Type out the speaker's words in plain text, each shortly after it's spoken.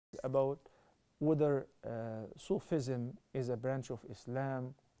about whether Sufism is a branch of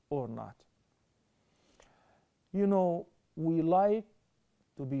Islam or not. You know, we like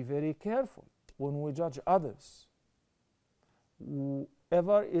to be very careful when we judge others,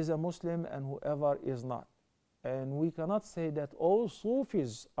 whoever is a Muslim and whoever is not. And we cannot say that all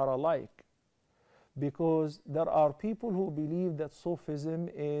Sufis are alike, because there are people who believe that Sufism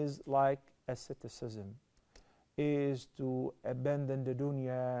is like asceticism, is to abandon the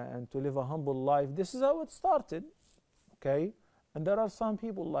dunya and to live a humble life. This is how it started, okay? And there are some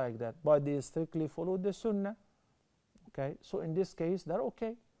people like that, but they strictly follow the Sunnah, okay? So in this case, they're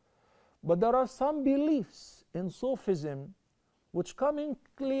okay. But there are some beliefs in Sufism which come in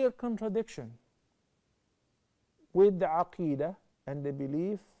clear contradiction with the Aqidah and the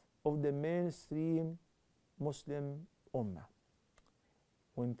belief of the mainstream Muslim Ummah.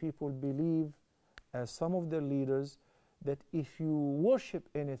 When people believe, as some of their leaders, that if you worship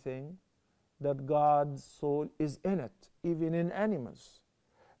anything, that God's soul is in it, even in animals,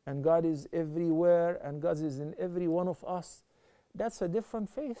 and God is everywhere, and God is in every one of us, that's a different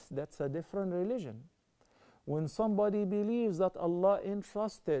faith, that's a different religion. When somebody believes that Allah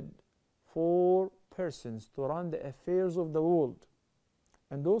entrusted 4 persons to run the affairs of the world,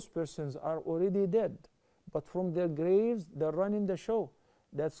 and those persons are already dead, but from their graves they're running the show,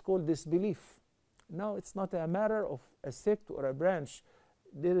 that's called disbelief. Now, it's not a matter of a sect or a branch.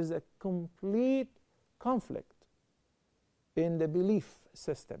 There is a complete conflict in the belief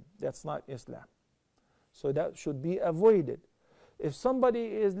system. That's not Islam. So that should be avoided. If somebody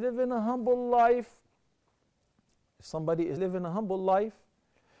is living a humble life,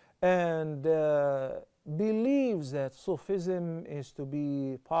 and believes that Sufism is to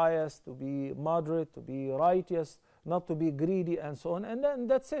be pious, to be moderate, to be righteous, not to be greedy, and so on, and then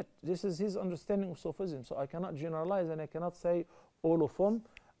that's it. This is his understanding of Sufism. So I cannot generalize, and I cannot say all of them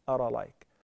are alike.